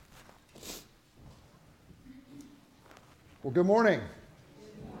Well, good morning.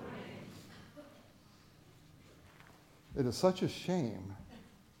 It is such a shame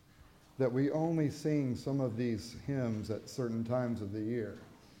that we only sing some of these hymns at certain times of the year.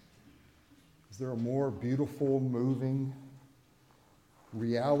 Is there a more beautiful, moving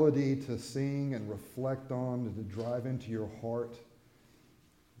reality to sing and reflect on and to drive into your heart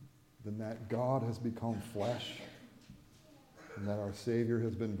than that God has become flesh and that our Savior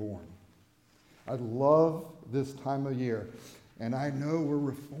has been born? I love this time of year, and I know we're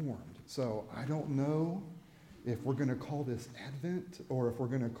Reformed, so I don't know if we're going to call this Advent or if we're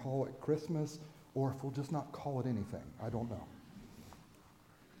going to call it Christmas or if we'll just not call it anything. I don't know.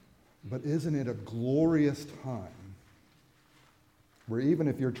 But isn't it a glorious time where even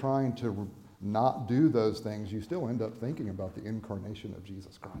if you're trying to not do those things, you still end up thinking about the incarnation of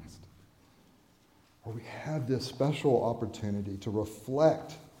Jesus Christ? Where we have this special opportunity to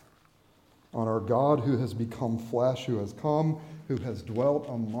reflect on our God who has become flesh, who has come, who has dwelt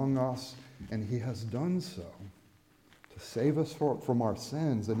among us, and he has done so to save us from our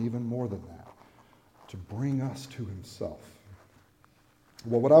sins, and even more than that, to bring us to himself.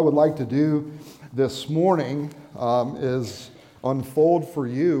 Well, what I would like to do this morning is unfold for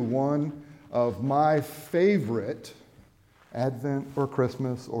you one of my favorite Advent or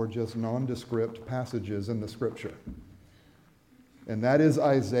Christmas or just nondescript passages in the Scripture. And that is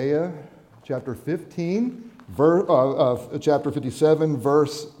Isaiah chapter 15, chapter 57,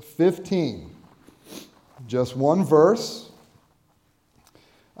 verse 15. Just one verse.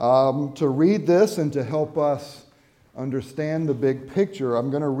 To read this and to help us understand the big picture,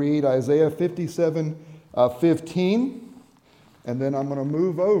 I'm going to read Isaiah 57, 15, and then I'm going to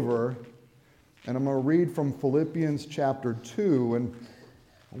move over and I'm going to read from Philippians chapter 2, and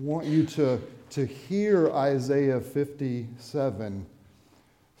I want you to hear Isaiah 57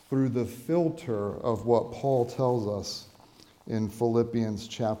 through the filter of what Paul tells us in Philippians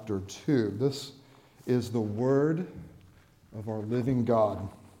chapter 2. This is the word of our living God.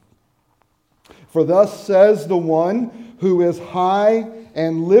 For thus says the one who is high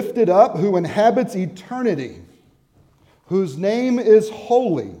and lifted up, who inhabits eternity, whose name is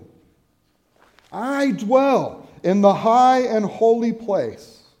holy. I dwell in the high and holy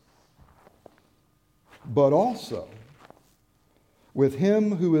place, but also with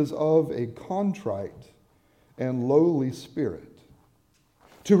him who is of a contrite and lowly spirit,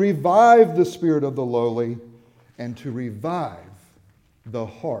 to revive the spirit of the lowly and to revive the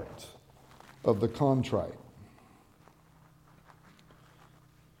heart of the contrite.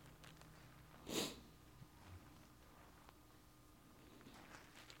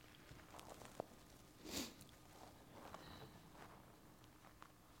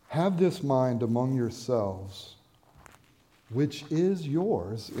 Have this mind among yourselves, which is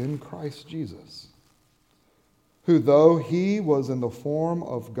yours in Christ Jesus, who, though he was in the form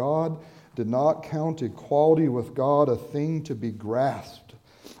of God, did not count equality with God a thing to be grasped,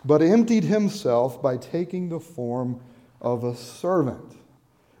 but emptied himself by taking the form of a servant,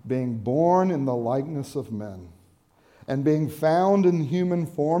 being born in the likeness of men. And being found in human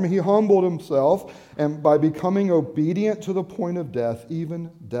form, he humbled himself, and by becoming obedient to the point of death,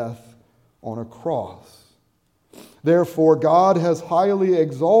 even death on a cross. Therefore, God has highly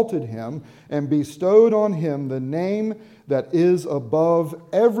exalted him and bestowed on him the name that is above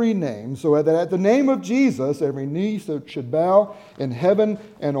every name, so that at the name of Jesus, every knee should bow in heaven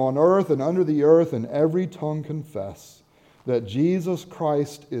and on earth and under the earth, and every tongue confess that Jesus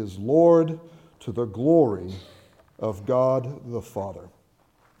Christ is Lord, to the glory of God the Father.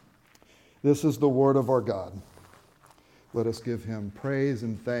 This is the word of our God. Let us give him praise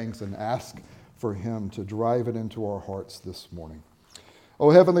and thanks and ask for him to drive it into our hearts this morning.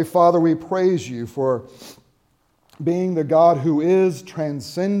 Oh, Heavenly Father, we praise you for being the God who is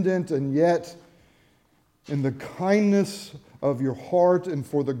transcendent, and yet in the kindness of your heart and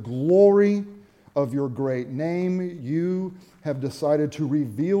for the glory of your great name, you have decided to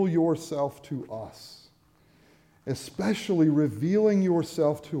reveal yourself to us, especially revealing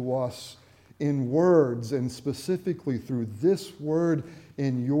yourself to us in words, and specifically through this word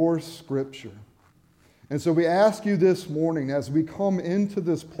in your Scripture. And so we ask you this morning, as we come into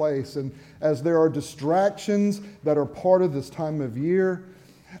this place, and as there are distractions that are part of this time of year,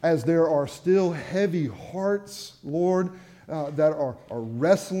 as there are still heavy hearts, Lord, that are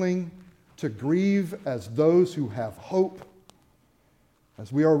wrestling to grieve as those who have hope,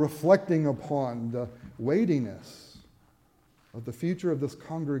 as we are reflecting upon the weightiness of the future of this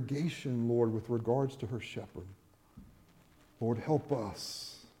congregation, Lord, with regards to her shepherd. Lord, help us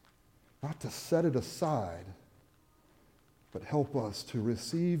not to set it aside, but help us to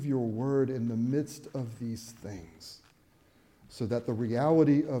receive your word in the midst of these things, so that the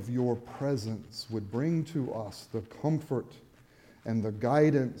reality of your presence would bring to us the comfort and the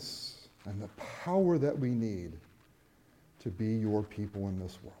guidance and the power that we need to be your people in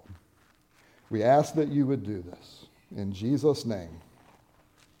this world. We ask that you would do this. In Jesus' name,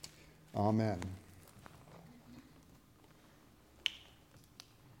 amen.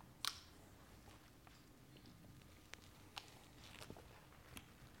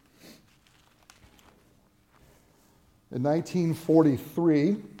 In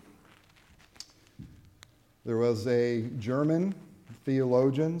 1943, there was a German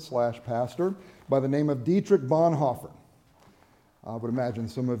theologian / pastor by the name of Dietrich Bonhoeffer. I would imagine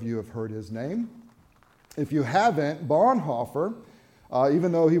some of you have heard his name. If you haven't, Bonhoeffer,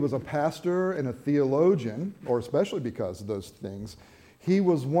 even though he was a pastor and a theologian, or especially because of those things, he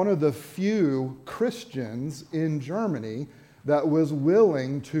was one of the few Christians in Germany that was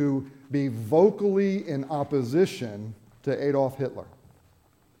willing to be vocally in opposition to Adolf Hitler.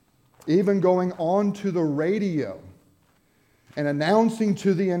 Even going on to the radio and announcing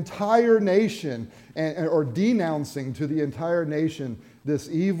to the entire nation, or denouncing to the entire nation, this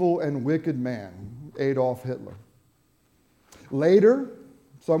evil and wicked man, Adolf Hitler. Later,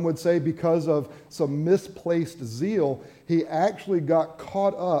 some would say because of some misplaced zeal, he actually got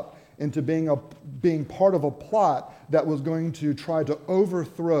caught up into being part of a plot that was going to try to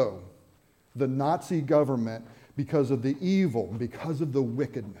overthrow the Nazi government because of the evil, because of the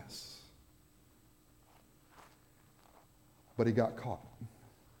wickedness. But he got caught.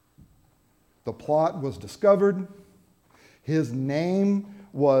 The plot was discovered. His name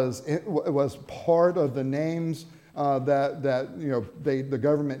was part of the names that the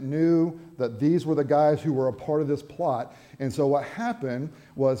government knew that these were the guys who were a part of this plot. And so what happened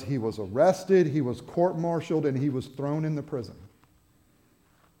was he was arrested, he was court-martialed, and he was thrown in the prison.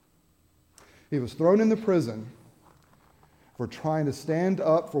 He was thrown in the prison for trying to stand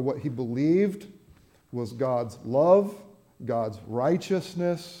up for what he believed was God's love, God's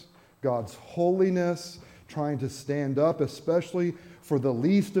righteousness, God's holiness, trying to stand up especially for the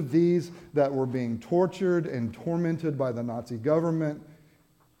least of these that were being tortured and tormented by the Nazi government.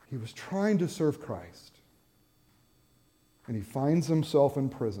 He was trying to serve Christ. And he finds himself in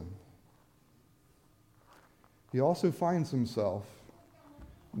prison. He also finds himself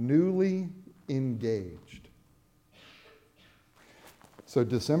newly engaged. So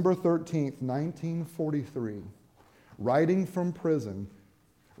December 13th, 1943, writing from prison,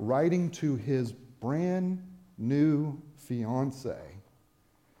 writing to his brand new fiancée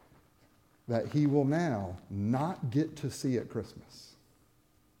that he will now not get to see at Christmas.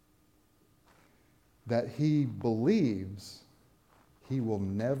 That he believes he will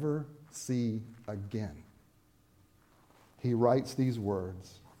never see again. He writes these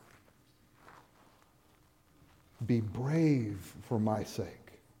words: "Be brave for my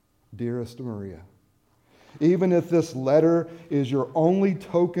sake, dearest Maria. Even if this letter is your only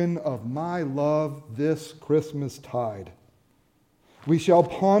token of my love this Christmas tide, we shall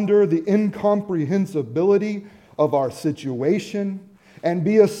ponder the incomprehensibility of our situation and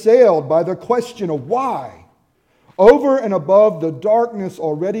be assailed by the question of why. Over and above the darkness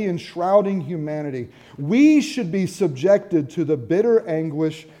already enshrouding humanity, we should be subjected to the bitter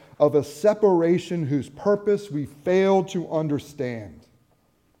anguish of a separation whose purpose we fail to understand.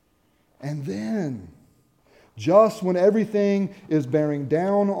 And then, just when everything is bearing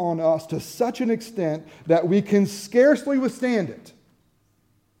down on us to such an extent that we can scarcely withstand it,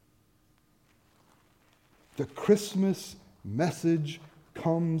 the Christmas message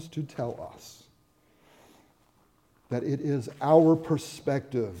comes to tell us that it is our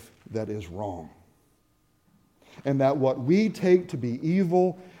perspective that is wrong, and that what we take to be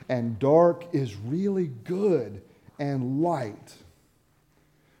evil and dark is really good and light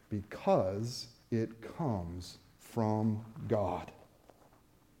because it comes from God.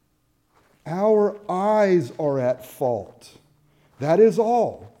 Our eyes are at fault. That is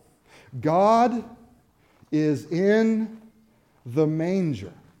all. God is in the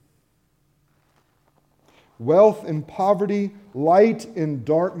manger. Wealth in poverty, light in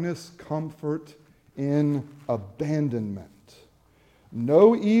darkness, comfort in abandonment.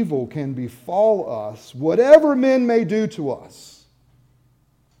 No evil can befall us, whatever men may do to us.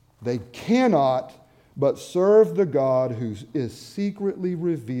 They cannot but serve the God who is secretly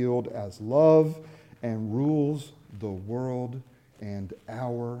revealed as love and rules the world and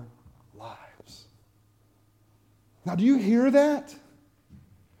our lives. Now, do you hear that?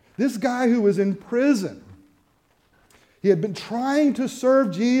 This guy who was in prison, he had been trying to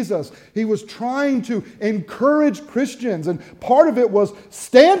serve Jesus. He was trying to encourage Christians. And part of it was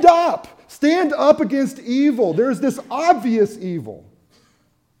stand up Stand up against evil. There's this obvious evil.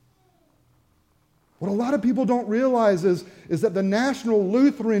 What a lot of people don't realize is that the National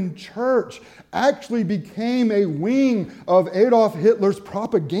Lutheran Church actually became a wing of Adolf Hitler's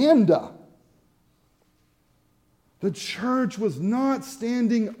propaganda. The church was not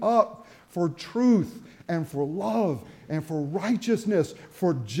standing up for truth and for love and for righteousness,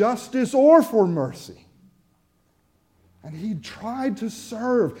 for justice or for mercy. And he tried to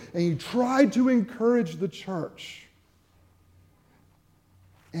serve and he tried to encourage the church.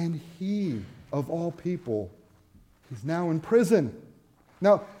 And he, of all people, he's now in prison.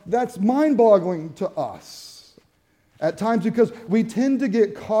 Now, that's mind-boggling to us at times because we tend to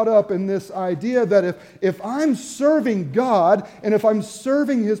get caught up in this idea that if I'm serving God and if I'm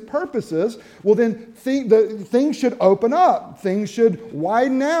serving His purposes, well then things should open up, things should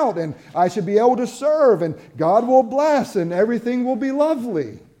widen out, and I should be able to serve, and God will bless, and everything will be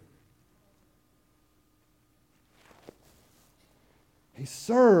lovely. He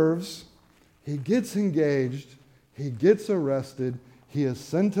serves, he gets engaged, he gets arrested, he is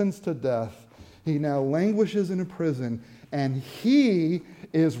sentenced to death. He now languishes in a prison, and he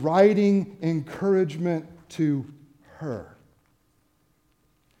is writing encouragement to her.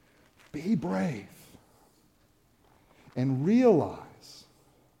 Be brave and realize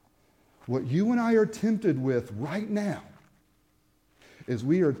what you and I are tempted with right now is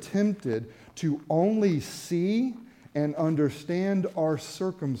we are tempted to only see and understand our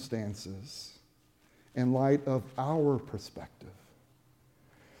circumstances in light of our perspective.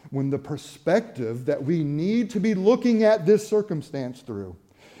 When the perspective that we need to be looking at this circumstance through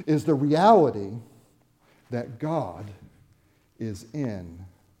is the reality that God is in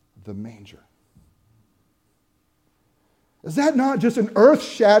the manger. Is that not just an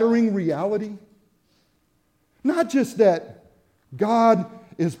earth-shattering reality? Not just that God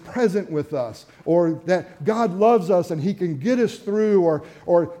is present with us, or that God loves us and He can get us through,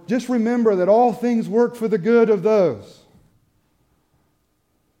 or just remember that all things work for the good of those.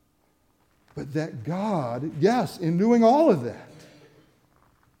 But that God, yes, in doing all of that,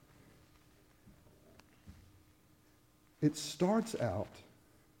 it starts out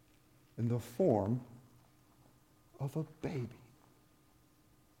in the form of a baby.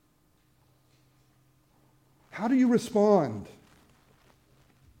 How do you respond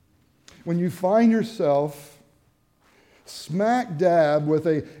when you find yourself smack dab with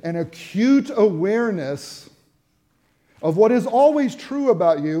an acute awareness of what is always true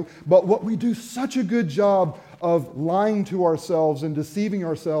about you, but what we do such a good job of lying to ourselves and deceiving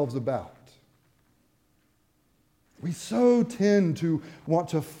ourselves about? We so tend to want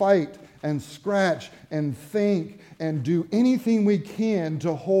to fight and scratch and think and do anything we can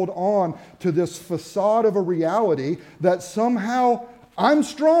to hold on to this facade of a reality that somehow I'm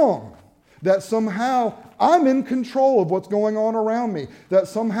strong, that somehow I'm in control of what's going on around me, that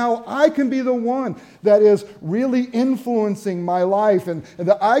somehow I can be the one that is really influencing my life, and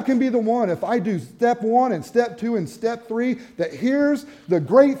that I can be the one, if I do step 1 and step 2 and step 3, that here's the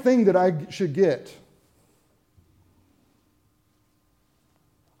great thing that I should get.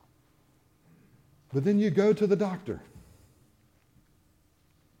 But then you go to the doctor.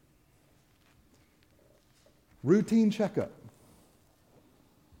 Routine checkup.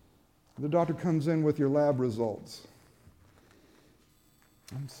 The doctor comes in with your lab results.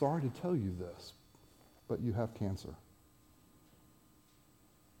 I'm sorry to tell you this, but you have cancer.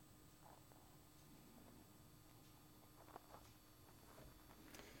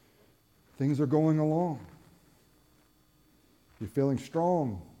 Things are going along. You're feeling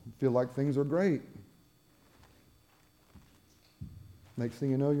strong. You feel like things are great. Next thing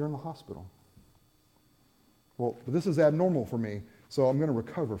you know, you're in the hospital. Well, this is abnormal for me, so I'm going to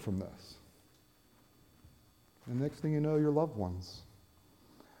recover from this. And next thing you know, your loved ones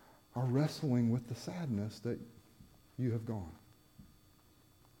are wrestling with the sadness that you have gone.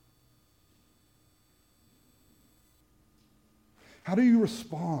 How do you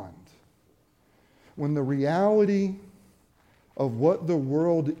respond when the reality of what the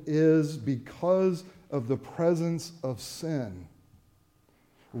world is because of the presence of sin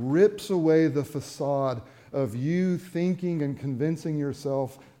rips away the facade of you thinking and convincing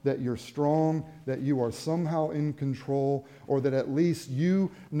yourself that you're strong, that you are somehow in control, or that at least you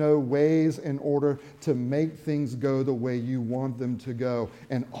know ways in order to make things go the way you want them to go?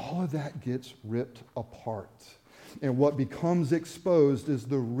 And all of that gets ripped apart. And what becomes exposed is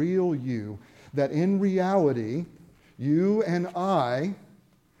the real you, that in reality, you and I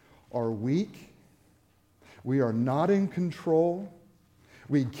are weak. We are not in control.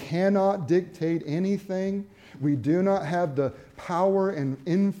 We cannot dictate anything. We do not have the power and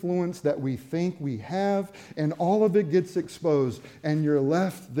influence that we think we have, and all of it gets exposed, and you're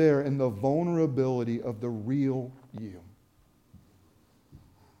left there in the vulnerability of the real you.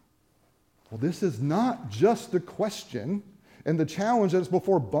 Well, this is not just a question and the challenge that's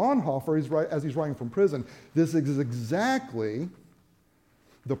before Bonhoeffer as he's writing from prison. This is exactly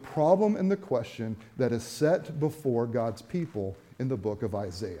the problem and the question that is set before God's people in the book of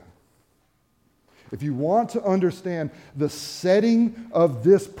Isaiah. If you want to understand the setting of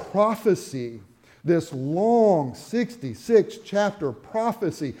this prophecy, this long 66-chapter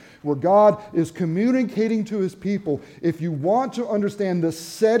prophecy where God is communicating to his people, if you want to understand the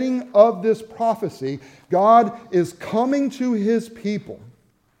setting of this prophecy, God is coming to his people.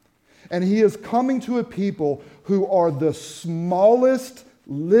 And he is coming to a people who are the smallest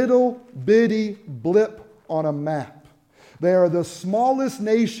little bitty blip on a map. They are the smallest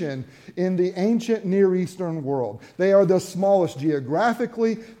nation in the ancient Near Eastern world. They are the smallest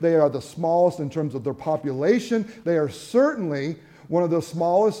geographically. They are the smallest in terms of their population. They are certainly one of the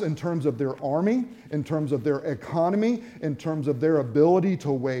smallest in terms of their army, in terms of their economy, in terms of their ability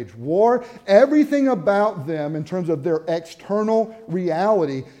to wage war. Everything about them in terms of their external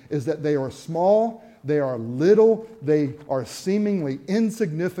reality is that they are small, they are little, they are seemingly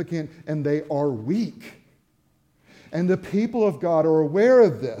insignificant, and they are weak. And the people of God are aware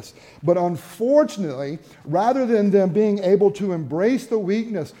of this. But unfortunately, rather than them being able to embrace the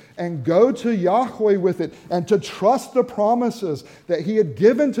weakness and go to Yahweh with it and to trust the promises that he had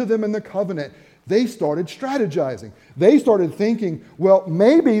given to them in the covenant, they started strategizing. They started thinking, well,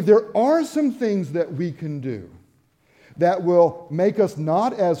 maybe there are some things that we can do that will make us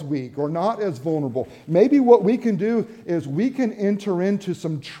not as weak or not as vulnerable. Maybe what we can do is we can enter into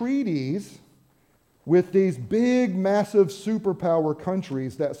some treaties with these big, massive superpower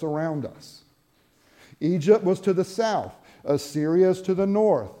countries that surround us. Egypt was to the south. Assyria is to the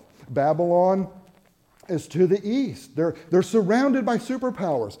north. Babylon is to the east. They're surrounded by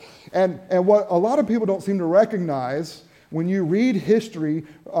superpowers. And what a lot of people don't seem to recognize when you read history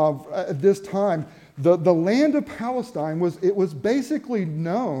of at this time, the land of Palestine was basically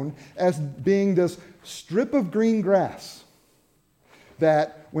known as being this strip of green grass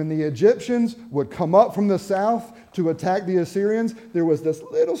that when the Egyptians would come up from the south to attack the Assyrians, there was this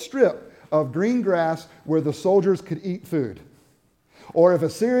little strip of green grass where the soldiers could eat food. Or if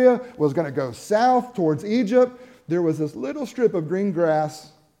Assyria was going to go south towards Egypt, there was this little strip of green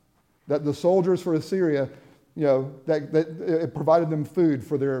grass that the soldiers for Assyria, that it provided them food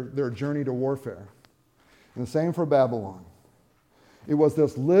for their journey to warfare. And the same for Babylon. It was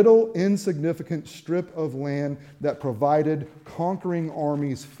this little insignificant strip of land that provided conquering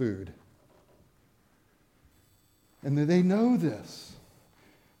armies food. And they know this.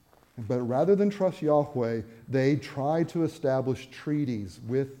 But rather than trust Yahweh, they try to establish treaties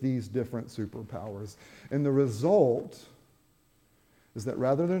with these different superpowers. And the result is that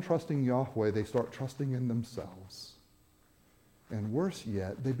rather than trusting Yahweh, they start trusting in themselves. And worse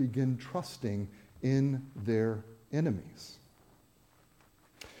yet, they begin trusting in their enemies.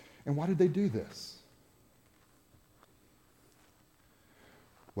 And why did they do this?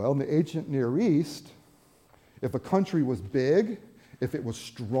 Well, in the ancient Near East, if a country was big, if it was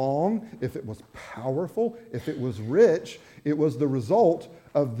strong, if it was powerful, if it was rich, it was the result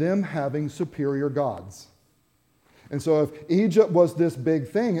of them having superior gods. And so if Egypt was this big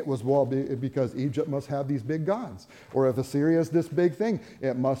thing, it was, because Egypt must have these big gods. Or if Assyria is this big thing,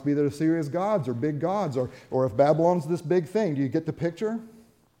 it must be that Assyria's gods are big gods. Or if Babylon's this big thing. Do you get the picture?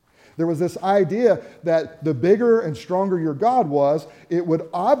 There was this idea that the bigger and stronger your God was, it would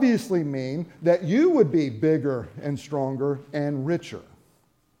obviously mean that you would be bigger and stronger and richer.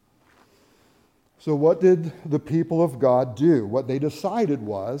 So what did the people of God do? What they decided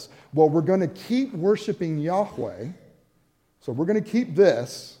was, well, we're going to keep worshiping Yahweh, so we're going to keep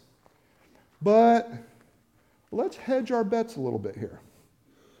this, but let's hedge our bets a little bit here.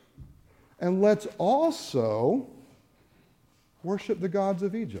 And let's also worship the gods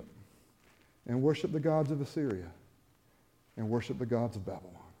of Egypt, and worship the gods of Assyria, and worship the gods of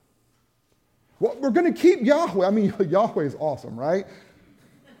Babylon. Well, we're going to keep Yahweh. I mean, Yahweh is awesome, right?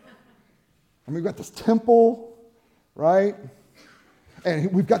 I mean, we've got this temple, right?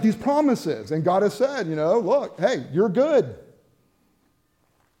 And we've got these promises. And God has said, look, hey, you're good.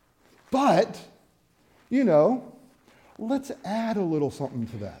 But, let's add a little something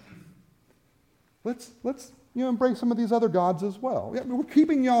to that. Let's embrace some of these other gods as well. Yeah, we're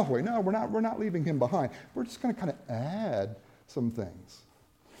keeping Yahweh. No, we're not leaving him behind. We're just going to kind of add some things.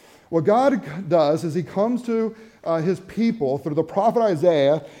 What God does is he comes to his people through the prophet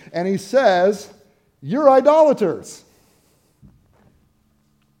Isaiah, and he says, you're idolaters.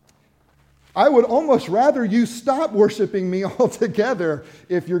 I would almost rather you stop worshiping me altogether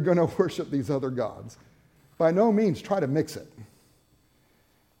if you're going to worship these other gods. By no means try to mix it.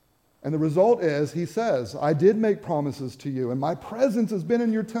 And the result is, he says, I did make promises to you, and my presence has been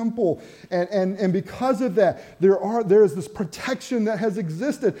in your temple. And because of that, there is this protection that has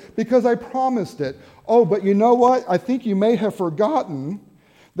existed because I promised it. Oh, but you know what? I think you may have forgotten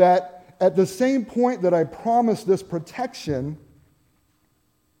that at the same point that I promised this protection,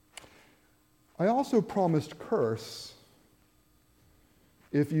 I also promised curse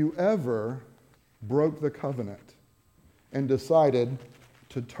if you ever broke the covenant and decided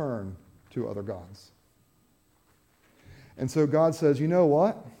to turn to other gods. And so God says, you know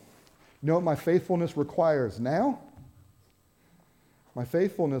what? You know what my faithfulness requires now? My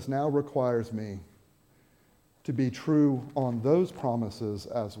faithfulness now requires me to be true on those promises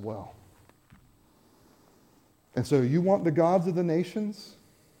as well. And so you want the gods of the nations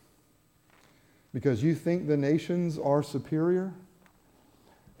because you think the nations are superior?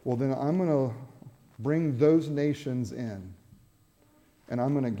 Well, then I'm going to bring those nations in, and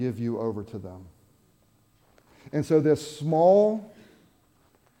I'm going to give you over to them. And so this small,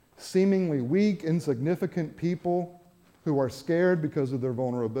 seemingly weak, insignificant people who are scared because of their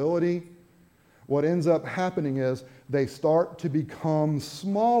vulnerability, what ends up happening is they start to become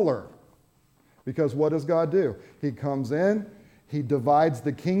smaller. Because what does God do? He comes in, he divides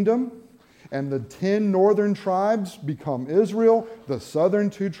the kingdom, and the 10 northern tribes become Israel, the southern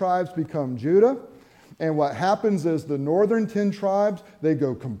 2 tribes become Judah. And what happens is the northern 10 tribes, they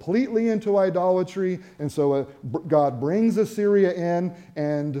go completely into idolatry. And so God brings Assyria in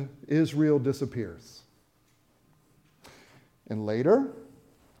and Israel disappears. And later,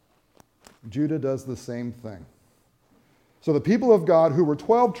 Judah does the same thing. So the people of God who were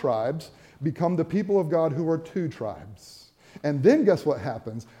 12 tribes become the people of God who are 2 tribes. And then guess what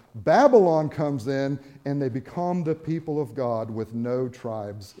happens? Babylon comes in and they become the people of God with no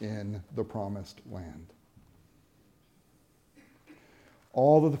tribes in the promised land.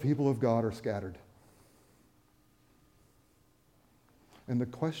 All of the people of God are scattered. And the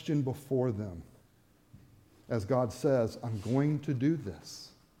question before them, as God says, I'm going to do this.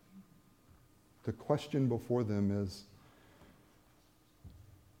 The question before them is,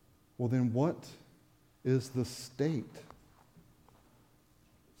 well, then what is the state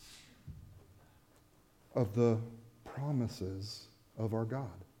of the promises of our God?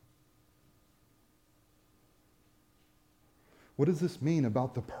 What does this mean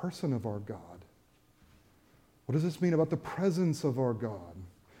about the person of our God? What does this mean about the presence of our God?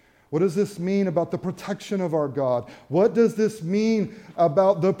 What does this mean about the protection of our God? What does this mean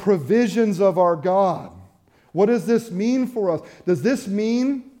about the provisions of our God? What does this mean for us? Does this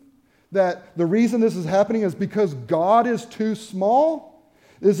mean that the reason this is happening is because God is too small?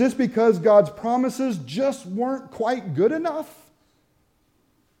 Is this because God's promises just weren't quite good enough?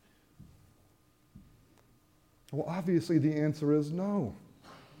 Well, obviously the answer is no.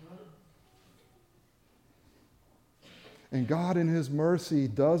 And God in his mercy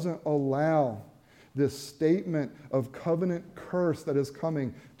doesn't allow this statement of covenant curse that is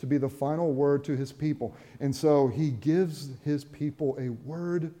coming to be the final word to his people. And so he gives his people a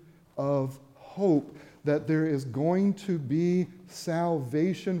word of hope that there is going to be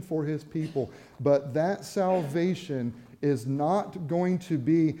salvation for his people. But that salvation is not going to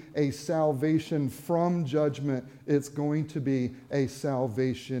be a salvation from judgment. It's going to be a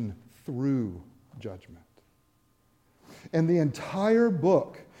salvation through judgment. And the entire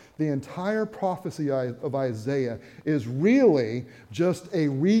book, the entire prophecy of Isaiah is really just a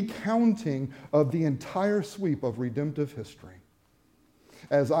recounting of the entire sweep of redemptive history.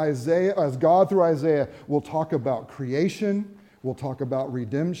 As God through Isaiah will talk about creation, we'll talk about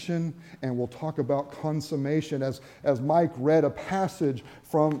redemption, and we'll talk about consummation. As Mike read a passage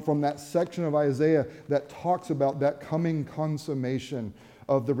from that section of Isaiah that talks about that coming consummation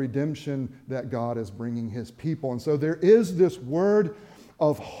of the redemption that God is bringing his people. And so there is this word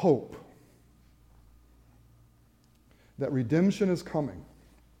of hope that redemption is coming.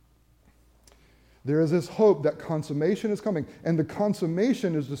 There is this hope that consummation is coming. And the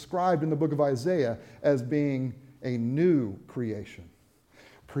consummation is described in the book of Isaiah as being a new creation.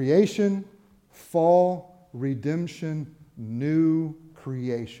 Creation, fall, redemption, new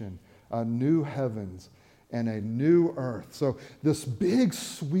creation, a new heavens and a new earth. So this big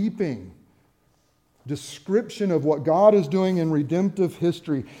sweeping description of what God is doing in redemptive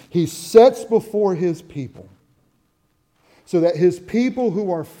history, he sets before his people so that his people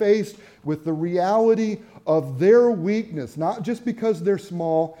who are faced with the reality of their weakness, not just because they're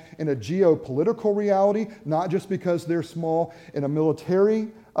small in a geopolitical reality, not just because they're small in a military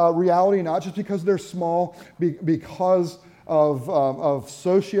reality, not just because they're small because of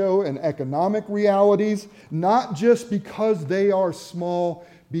socio and economic realities, not just because they are small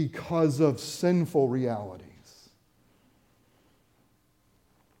because of sinful realities.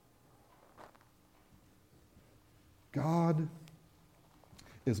 God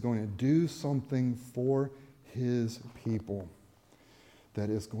is going to do something for his people that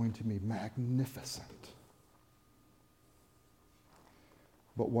is going to be magnificent.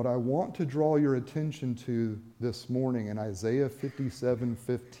 But what I want to draw your attention to this morning in Isaiah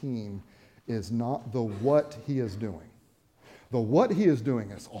 57:15 is not the what he is doing. The what he is doing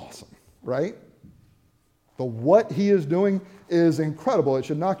is awesome, right? The what he is doing is incredible. It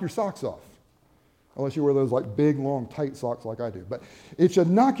should knock your socks off. Unless you wear those like big, long, tight socks like I do. But it should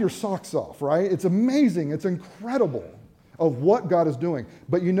knock your socks off, right? It's amazing. It's incredible of what God is doing.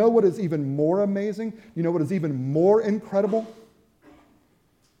 But you know what is even more amazing? You know what is even more incredible?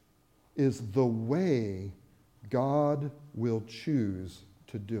 Is the way God will choose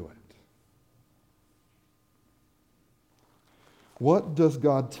to do it. What does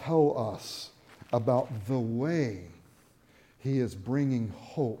God tell us about the way he is bringing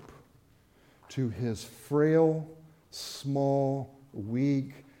hope to his frail, small,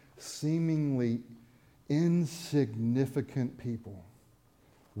 weak, seemingly insignificant people?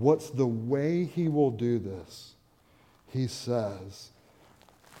 What's the way he will do this? He says,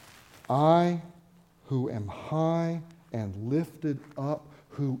 I who am high and lifted up,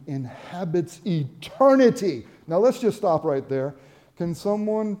 who inhabits eternity. Now let's just stop right there. Does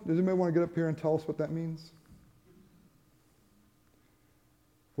anybody want to get up here and tell us what that means?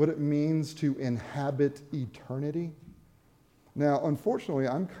 What it means to inhabit eternity? Now, unfortunately,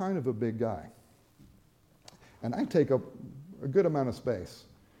 I'm kind of a big guy. And I take up a good amount of space.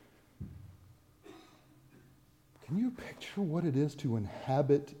 Can you picture what it is to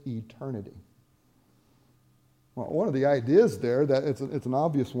inhabit eternity? Well, one of the ideas there, that it's an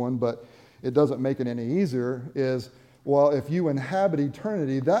obvious one, but it doesn't make it any easier, is, well, if you inhabit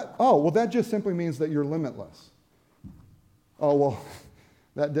eternity, that just simply means that you're limitless. Oh, well,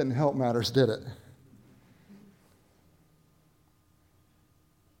 that didn't help matters, did it?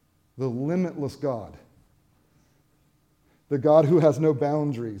 The limitless God. The God who has no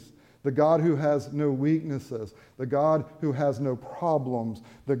boundaries. The God who has no weaknesses. The God who has no problems.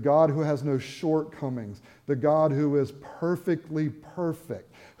 The God who has no shortcomings. The God who is perfectly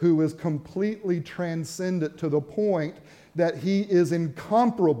perfect. Who is completely transcendent to the point that he is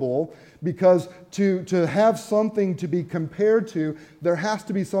incomparable, because to have something to be compared to, there has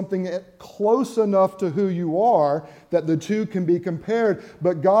to be something close enough to who you are that the two can be compared.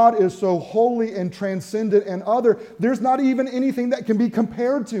 But God is so holy and transcendent and other, there's not even anything that can be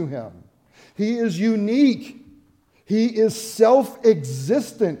compared to him. He is unique. He is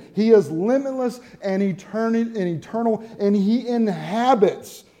self-existent. He is limitless and eternal, and he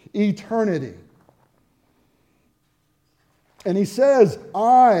inhabits eternity. And he says,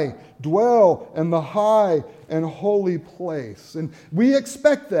 I dwell in the high and holy place. And we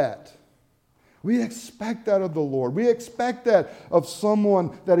expect that. We expect that of the Lord. We expect that of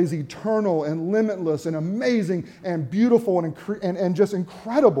someone that is eternal and limitless and amazing and beautiful and just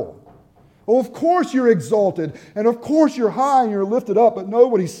incredible. Well, of course you're exalted, and of course you're high and you're lifted up, but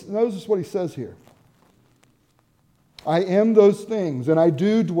notice what he says here. I am those things, and I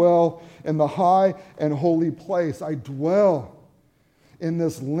do dwell in the high and holy place. I dwell in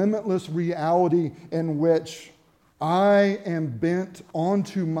this limitless reality in which I am bent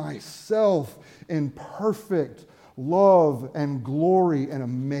onto myself in perfect love and glory and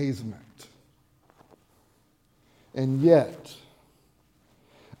amazement. And yet,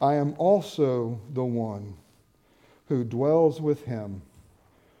 I am also the one who dwells with him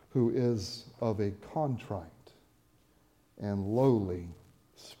who is of a contrite and lowly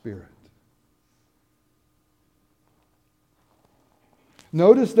spirit.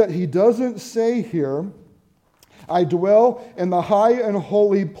 Notice that he doesn't say here, I dwell in the high and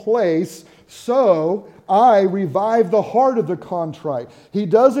holy place, so I revive the heart of the contrite. He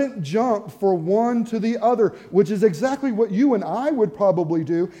doesn't jump from one to the other, which is exactly what you and I would probably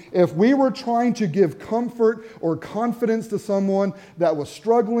do if we were trying to give comfort or confidence to someone that was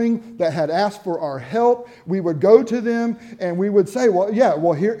struggling, that had asked for our help. We would go to them and we would say,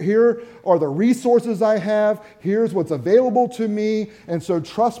 here are the resources I have. Here's what's available to me. And so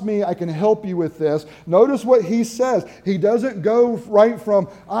trust me, I can help you with this. Notice what he says. He doesn't go right from,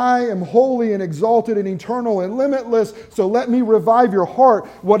 I am holy and exalted and eternal and limitless, so let me revive your heart.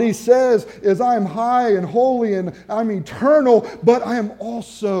 What he says is, I am high and holy and I'm eternal, but I am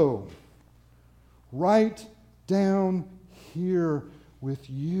also right down here with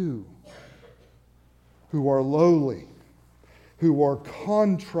you, who are lowly, who are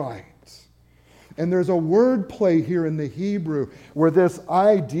contrite. And there's a word play here in the Hebrew where this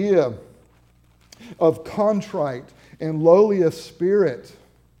idea of contrite and lowly of spirit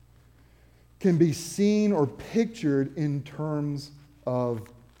can be seen or pictured in terms of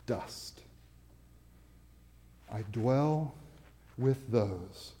dust. I dwell with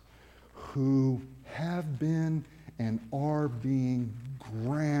those who have been and are being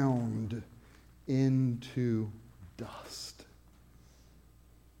ground into dust.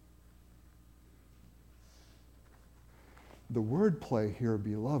 The wordplay here,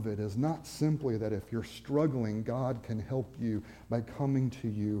 beloved, is not simply that if you're struggling, God can help you by coming to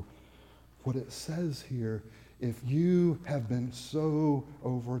you. What it says here, if you have been so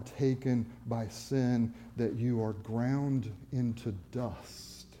overtaken by sin that you are ground into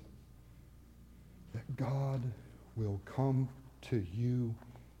dust, that God will come to you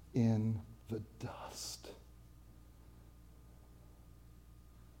in the dust.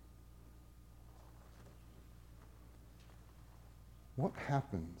 What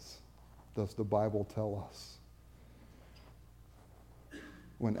happens, does the Bible tell us,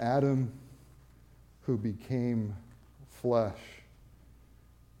 when Adam, who became flesh,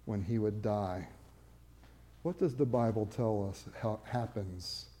 when he would die? What does the Bible tell us how it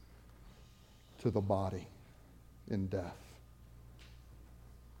happens to the body in death?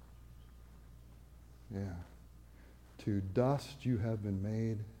 Yeah. To dust you have been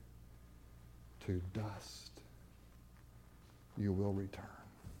made, to dust you will return.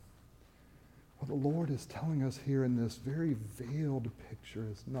 What the Lord is telling us here in this very veiled picture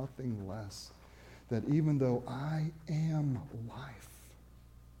is nothing less that even though I am life,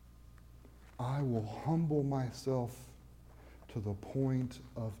 I will humble myself to the point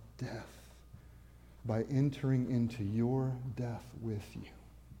of death by entering into your death with you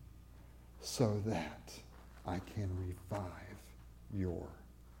so that I can revive your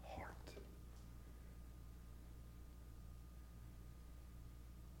heart.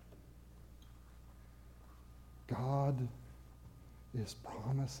 God is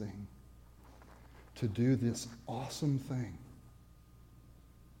promising to do this awesome thing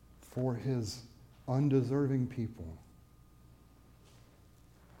for his undeserving people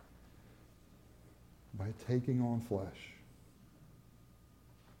by taking on flesh,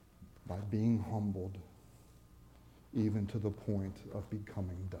 by being humbled even to the point of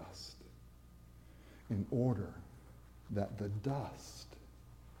becoming dust, in order that the dust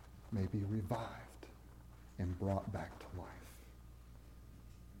may be revived and brought back to life.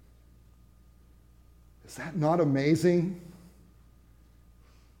 Is that not amazing?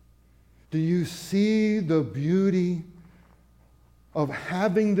 Do you see the beauty of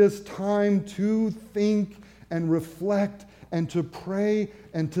having this time to think and reflect and to pray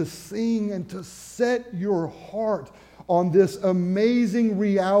and to sing and to set your heart on this amazing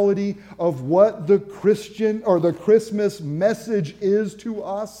reality of what the Christian or the Christmas message is to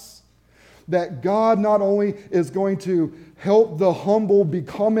us? That God not only is going to help the humble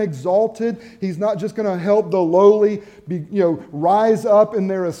become exalted, he's not just going to help the lowly rise up in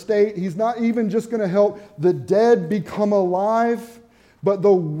their estate. He's not even just going to help the dead become alive. But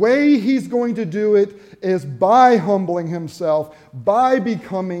the way he's going to do it is by humbling himself, by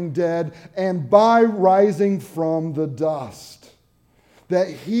becoming dead, and by rising from the dust. That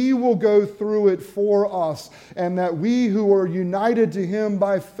he will go through it for us, and that we who are united to him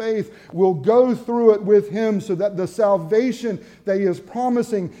by faith will go through it with him, so that the salvation that he is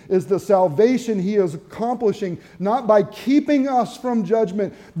promising is the salvation he is accomplishing, not by keeping us from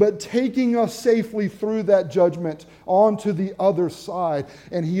judgment, but taking us safely through that judgment onto the other side.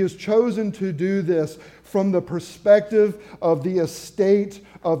 And he has chosen to do this from the perspective of the estate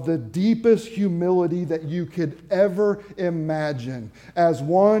of the deepest humility that you could ever imagine, as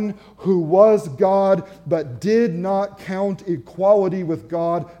one who was God but did not count equality with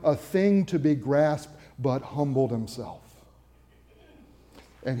God a thing to be grasped, but humbled himself.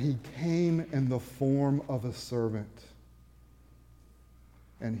 And he came in the form of a servant,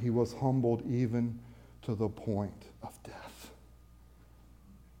 and he was humbled even to the point of death.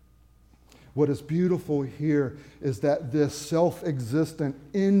 What is beautiful here is that this self-existent,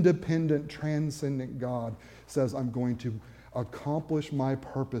 independent, transcendent God says, I'm going to accomplish my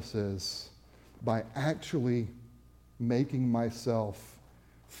purposes by actually making myself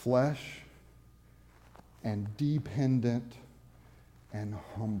flesh and dependent and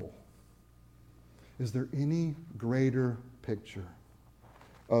humble. Is there any greater picture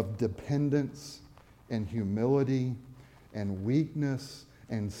of dependence and humility and weakness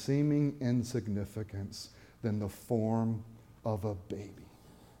and seeming insignificance than the form of a baby?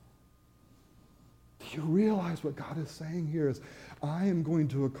 Do you realize what God is saying here is, I am going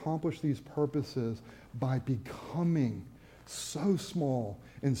to accomplish these purposes by becoming so small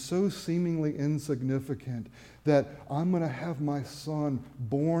and so seemingly insignificant that I'm going to have my son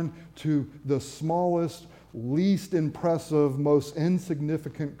born to the smallest, least impressive, most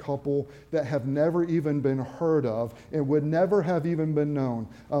insignificant couple that have never even been heard of and would never have even been known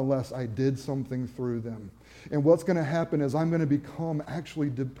unless I did something through them. And what's going to happen is I'm going to become actually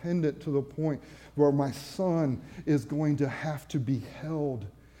dependent to the point where my son is going to have to be held,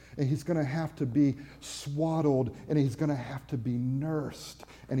 and he's going to have to be swaddled, and he's going to have to be nursed,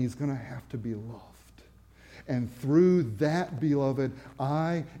 and he's going to have to be loved. And through that, beloved,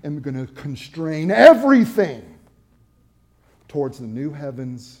 I am going to constrain everything towards the new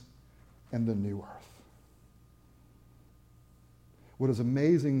heavens and the new earth. What is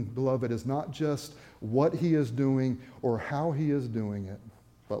amazing, beloved, is not just what he is doing or how he is doing it,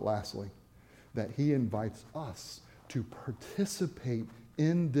 but lastly, that he invites us to participate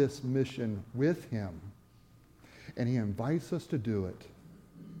in this mission with him. And he invites us to do it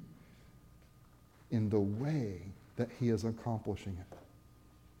in the way that he is accomplishing it.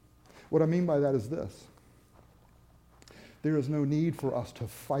 What I mean by that is this. There is no need for us to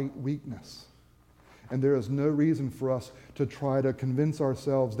fight weakness. And there is no reason for us to try to convince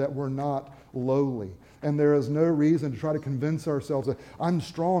ourselves that we're not lowly. And there is no reason to try to convince ourselves that I'm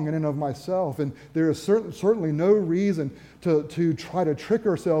strong in and of myself. And there is certainly no reason to try to trick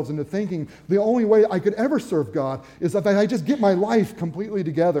ourselves into thinking the only way I could ever serve God is if I just get my life completely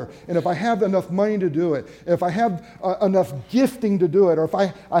together. And if I have enough money to do it, if I have enough gifting to do it, or if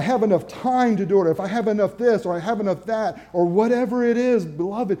I have enough time to do it, or if I have enough this, or I have enough that, or whatever it is,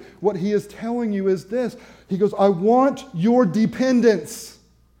 beloved, what he is telling you is this. He goes, I want your dependence.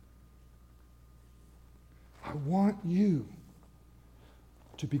 I want you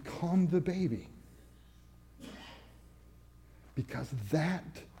to become the baby, because that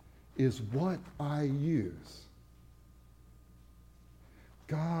is what I use.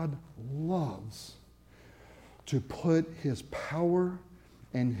 God loves to put his power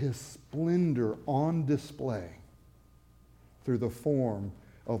and his splendor on display through the form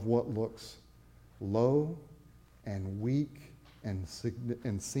of what looks low and weak and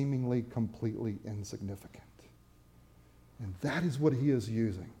seemingly completely insignificant. And that is what he is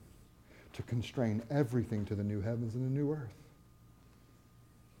using to constrain everything to the new heavens and the new earth.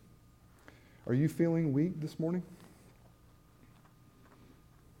 Are you feeling weak this morning?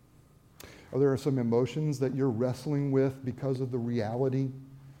 Are there some emotions that you're wrestling with because of the reality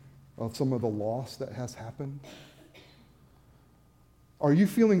of some of the loss that has happened? Are you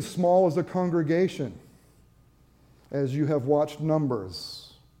feeling small as a congregation as you have watched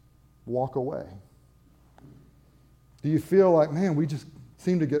numbers walk away? Do you feel like, man, we just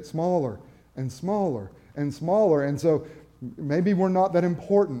seem to get smaller and smaller and smaller, and so maybe we're not that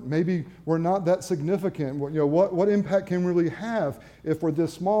important. Maybe we're not that significant. What impact can we really have if we're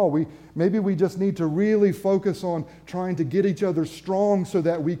this small? Maybe we just need to really focus on trying to get each other strong so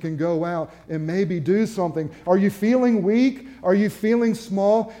that we can go out and maybe do something. Are you feeling weak? Are you feeling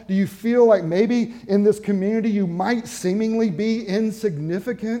small? Do you feel like maybe in this community you might seemingly be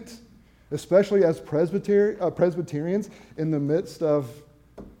insignificant, especially as Presbyterians in the midst of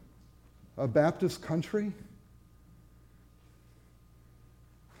a Baptist country?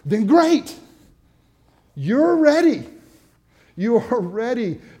 Then great. You're ready. You are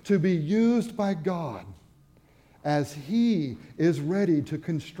ready to be used by God as he is ready to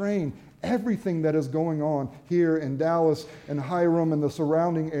constrain everything that is going on here in Dallas and Hiram and the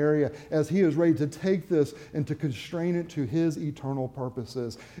surrounding area, as he is ready to take this and to constrain it to his eternal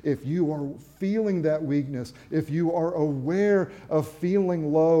purposes. If you are feeling that weakness, if you are aware of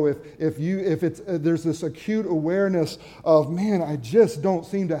feeling low, if there's this acute awareness of, man, I just don't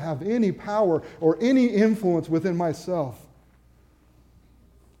seem to have any power or any influence within myself,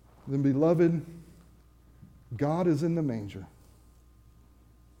 then beloved, God is in the manger.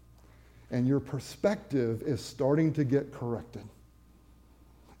 And your perspective is starting to get corrected.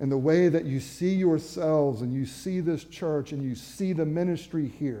 And the way that you see yourselves and you see this church and you see the ministry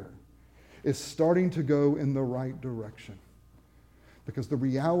here is starting to go in the right direction. Because the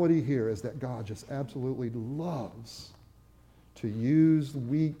reality here is that God just absolutely loves to use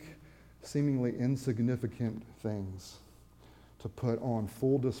weak, seemingly insignificant things to put on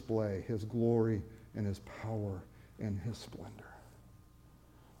full display his glory and his power and his splendor.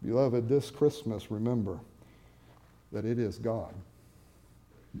 Beloved, this Christmas, remember that it is God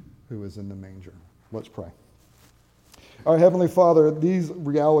who is in the manger. Let's pray. Our Heavenly Father, these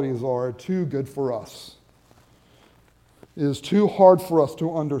realities are too good for us. It is too hard for us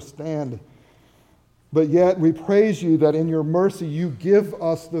to understand. But yet we praise you that in your mercy you give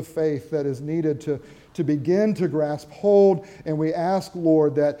us the faith that is needed to begin to grasp hold. And we ask,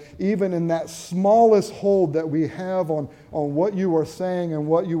 Lord, that even in that smallest hold that we have on what you are saying and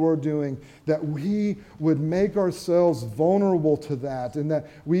what you are doing, that we would make ourselves vulnerable to that, and that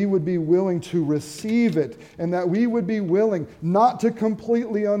we would be willing to receive it, and that we would be willing not to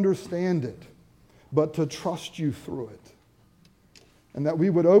completely understand it, but to trust you through it. And that we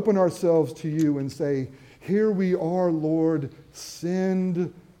would open ourselves to you and say, here we are, Lord,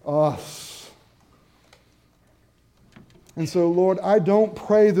 send us. And so, Lord, I don't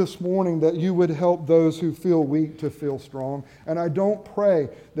pray this morning that you would help those who feel weak to feel strong. And I don't pray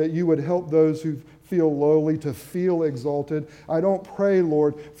that you would help those who feel lowly to feel exalted. I don't pray,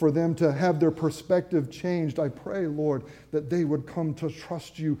 Lord, for them to have their perspective changed. I pray, Lord, that they would come to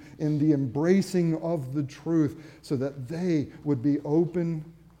trust you in the embracing of the truth so that they would be open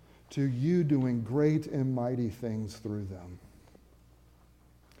to you doing great and mighty things through them.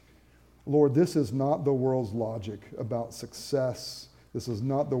 Lord, this is not the world's logic about success. This is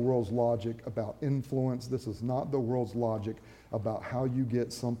not the world's logic about influence. This is not the world's logic about how you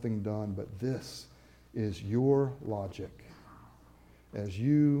get something done. But this is your logic as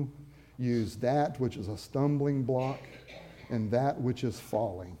you use that which is a stumbling block and that which is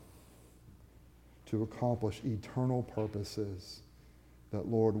folly to accomplish eternal purposes that,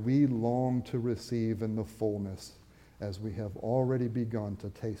 Lord, we long to receive in the fullness as we have already begun to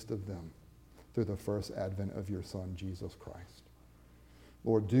taste of them through the first advent of your Son, Jesus Christ.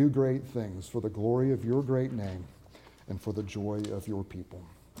 Lord, do great things for the glory of your great name and for the joy of your people.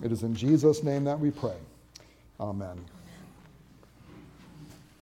 It is in Jesus' name that we pray. Amen.